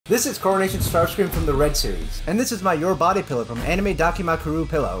This is Coronation Starscream from the R.E.D series, and this is my Your Body pillow from Anime Dakimakura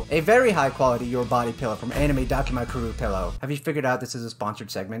pillow. A very high quality Your Body pillow from Anime Dakimakura pillow. Have you figured out this is a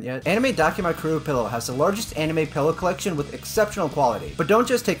sponsored segment yet? Anime Dakimakura pillow has the largest anime pillow collection with exceptional quality. But don't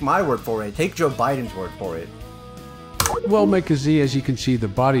just take my word for it, take Joe Biden's word for it. Well, Mecha Z, as you can see, the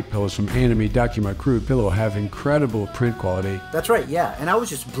body pillows from Anime Dakimakura pillow have incredible print quality. That's right, yeah, and I was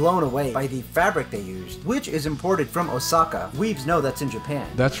just blown away by the fabric they used, which is imported from Osaka. Weebs know that's in Japan.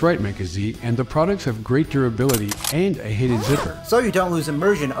 That's right, Mecha Z, and the products have great durability and a hidden zipper. So you don't lose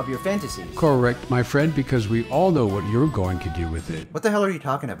immersion of your fantasies. Correct, my friend, because we all know what you're going to do with it. What the hell are you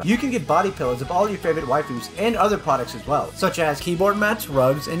talking about? You can get body pillows of all your favorite waifus and other products as well, such as keyboard mats,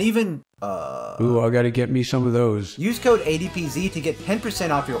 rugs, and even Ooh, I gotta get me some of those. Use code ADPZ to get 10%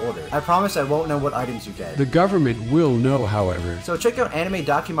 off your order. I promise I won't know what items you get. The government will know, however. So check out Anime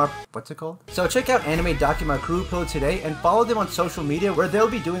what's it called? So check out Anime Dakimakura pillow today and follow them on social media where they'll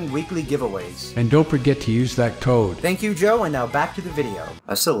be doing weekly giveaways. And don't forget to use that code. Thank you, Joe, and now back to the video.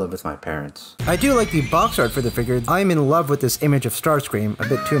 I still live with my parents. I do like the box art for the figure. I'm in love with this image of Starscream, a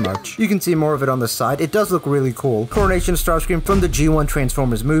bit too much. You can see more of it on the side. It does look really cool. Coronation Starscream from the G1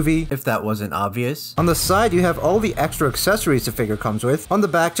 Transformers movie, if that wasn't obvious. On the side, you have all the extra accessories the figure comes with. On the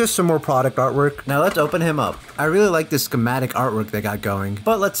back, just some more product artwork. Now let's open him up. I really like this schematic artwork they got going.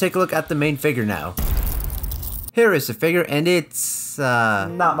 But let's take a look at the main figure now. Here is the figure, and it's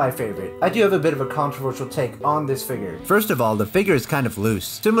not my favorite. I do have a bit of a controversial take on this figure. First of all, the figure is kind of loose,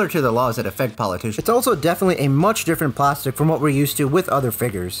 similar to the laws that affect politicians. It's also definitely a much different plastic from what we're used to with other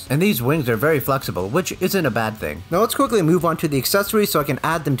figures. And these wings are very flexible, which isn't a bad thing. Now let's quickly move on to the accessories so I can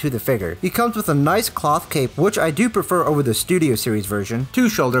add them to the figure. He comes with a nice cloth cape, which I do prefer over the Studio Series version. 2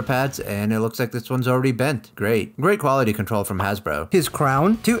 shoulder pads, and it looks like this one's already bent. Great. Great quality control from Hasbro. His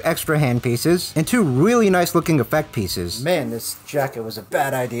crown, 2 extra hand pieces, and 2 really nice looking effect pieces. Man, this jacket was a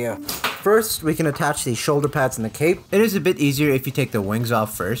bad idea. First, we can attach the shoulder pads and the cape. It is a bit easier if you take the wings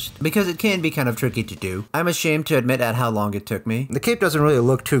off first, because it can be kind of tricky to do. I'm ashamed to admit at how long it took me. The cape doesn't really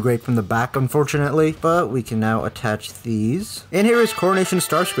look too great from the back, unfortunately, but we can now attach these. And here is Coronation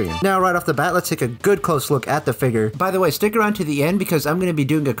Starscream. Now, right off the bat, let's take a good close look at the figure. By the way, stick around to the end because I'm going to be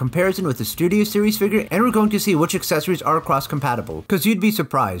doing a comparison with the Studio Series figure, and we're going to see which accessories are cross-compatible, because you'd be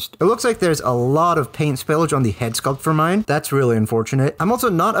surprised. It looks like there's a lot of paint spillage on the head sculpt for mine. That's really unfortunate. I'm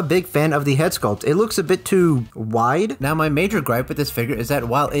also not a big fan of the head sculpt. It looks a bit too wide. Now, my major gripe with this figure is that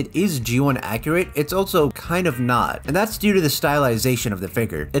while it is G1 accurate, it's also kind of not. And that's due to the stylization of the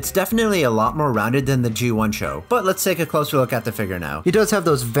figure. It's definitely a lot more rounded than the G1 show. But let's take a closer look at the figure now. He does have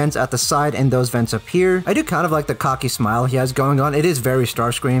those vents at the side and those vents up here. I do kind of like the cocky smile he has going on. It is very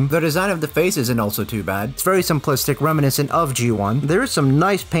Starscream. The design of the face isn't also too bad. It's very simplistic, reminiscent of G1. There is some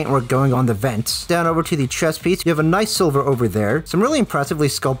nice paintwork going on the vents. Down over to the chest piece, you have a nice silver over there. Some really impressively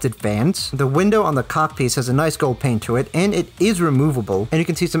sculpted fans. The window on the cockpiece has a nice gold paint to it, and it is removable, and you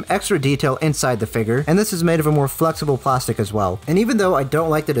can see some extra detail inside the figure, and this is made of a more flexible plastic as well. And even though I don't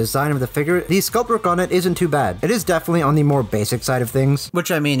like the design of the figure, the sculpt work on it isn't too bad. It is definitely on the more basic side of things,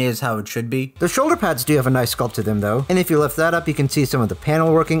 which I mean is how it should be. The shoulder pads do have a nice sculpt to them though, and if you lift that up you can see some of the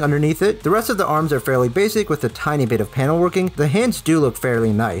panel working underneath it. The rest of the arms are fairly basic with a tiny bit of panel working. The hands do look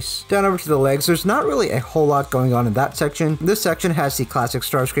fairly nice. Down over to the legs, there's not really a whole lot going on in that section. This section has the classic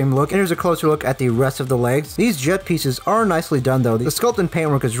Starscream look, and here's a closer look at the rest of the legs. These jet pieces are nicely done though. The sculpt and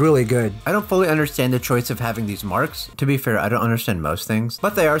paintwork is really good. I don't fully understand the choice of having these marks. To be fair, I don't understand most things,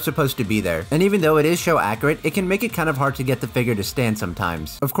 but they are supposed to be there. And even though it is show accurate, it can make it kind of hard to get the figure to stand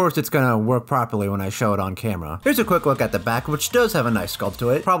sometimes. Of course, it's gonna work properly when I show it on camera. Here's a quick look at the back, which does have a nice sculpt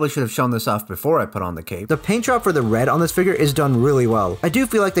to it. Probably should have shown this off before I put on the cape. The paint job for the red on this figure is done really well. I do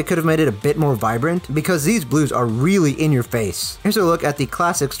feel like they could have made it a bit more vibrant because these blues are really in your face. Here's a look at the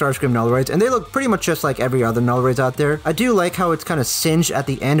classic Starscream Nullroids, and they look pretty much just like every other Nullroids out there. I do like how it's kind of singed at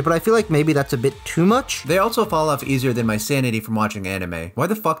the end, but I feel like maybe that's a bit too much. They also fall off easier than my sanity from watching anime. Why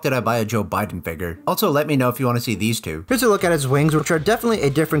the fuck did I buy a Joe Biden figure? Also, let me know if you want to see these two. Here's a look at his wings, which are definitely a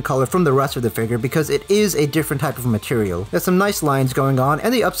different color from the rest of the figure because it is a different type of material. There's some nice lines going on,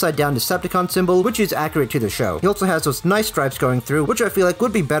 and the upside down Decepticon symbol, which is accurate to the show. He also has those nice stripes going through, which I feel like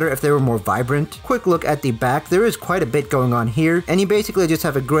would be better if they were more vibrant. Quick look at the back, there is quite a bit going on here, and you basically just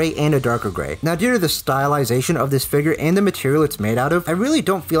have a gray and a darker gray. Now, due to the stylization of this figure and the material it's made out of, I really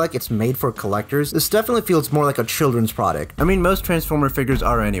don't feel like it's made for collectors. This definitely feels more like a children's product. I mean, most Transformer figures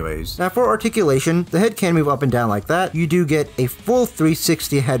are anyways. Now, for articulation, the head can move up and down like that. You do get a full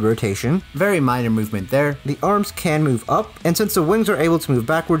 360 head rotation. Very minor movement there. The arms can move up, and since the wings are able to move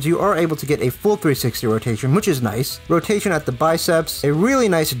backwards, you are able to get a full 360 rotation, which is nice. Rotation at the biceps, a really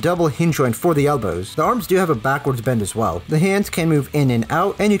nice double hinge joint for the elbows. The arms do have a backwards bend as well. The hands can move in and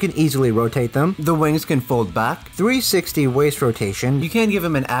out, and you can easily rotate them. The wings can fold back. 360 waist rotation. You can give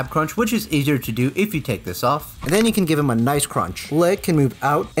him an ab crunch, which is easier to do if you take this off. And then you can give him a nice crunch. Leg can move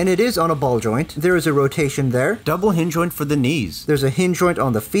out, and it is on a ball joint. There is a rotation there. Double hinge joint for the knees. There's a hinge joint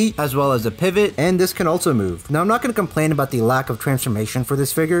on the feet, as well as a pivot, and this can also move. Now, I'm not going to complain about the lack of transformation for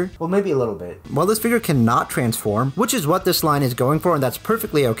this figure. Well, maybe a little bit. While this figure cannot transform, which is what this line is going for, and that's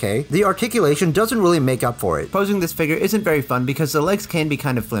perfectly okay, the articulation doesn't really make up for it. Posing this figure isn't very fun because the legs can be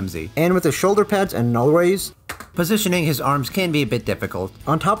kind of flimsy. And with the shoulder pads and null rays, positioning his arms can be a bit difficult.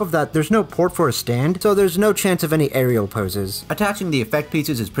 On top of that, there's no port for a stand, so there's no chance of any aerial poses. Attaching the effect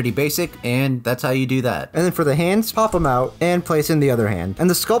pieces is pretty basic, and that's how you do that. And then for the hands, pop them out and place in the other hand. And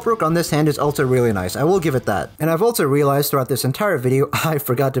the sculpt work on this hand is also really nice, I will give it that. And I've also realized throughout this entire video, I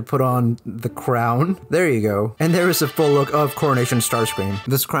forgot to put on the crown. There you go. And there is a full look of Coronation Starscream.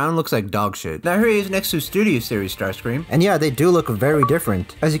 This crown looks like dog shit. Now here he is next to Studio Series Starscream. And yeah, they do look very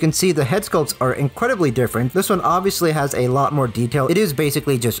different. As you can see, the head sculpts are incredibly different. This one obviously has a lot more detail. It is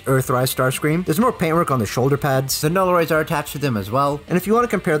basically just Earthrise Starscream. There's more paintwork on the shoulder pads. The null rays are attached to them as well. And if you want to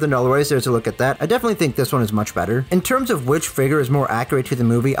compare the null rays, there's a look at that. I definitely think this one is much better. In terms of which figure is more accurate to the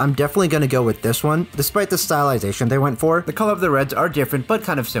movie, I'm definitely going to go with this one, despite the stylization they went for. The color of the reds are different, but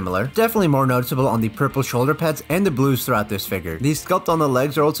kind of similar. Definitely more noticeable on the purple shoulder pads and the blues throughout this figure. The sculpt on the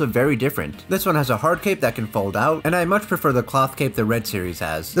legs are also very different. This one has a hard cape that can fold out, and I much prefer the cloth cape the Red series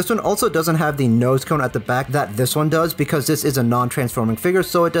has. This one also doesn't have the nose cone at the back that this one does, because this is a non-transforming figure,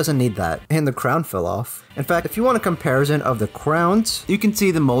 so it doesn't need that. And the crown fell off. In fact, if you want a comparison of the crowns, you can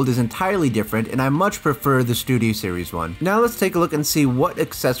see the mold is entirely different, and I much prefer the Studio Series one. Now let's take a look and see what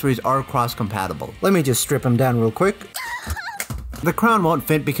accessories are cross-compatible. Let me just strip them down real quick. The crown won't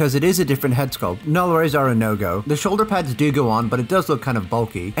fit because it is a different head sculpt. Null rays are a no-go. The shoulder pads do go on, but it does look kind of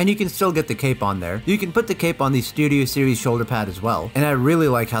bulky, and you can still get the cape on there. You can put the cape on the Studio Series shoulder pad as well, and I really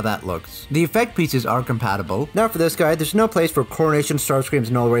like how that looks. The effect pieces are compatible. Now for this guy, there's no place for Coronation Starscream's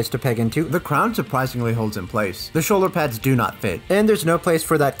null rays to peg into. The crown surprisingly holds in place. The shoulder pads do not fit, and there's no place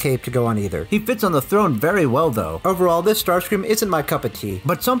for that cape to go on either. He fits on the throne very well though. Overall, this Starscream isn't my cup of tea,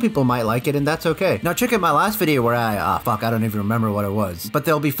 but some people might like it, and that's okay. Now check out my last video where I don't even remember what it was, but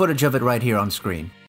there'll be footage of it right here on screen.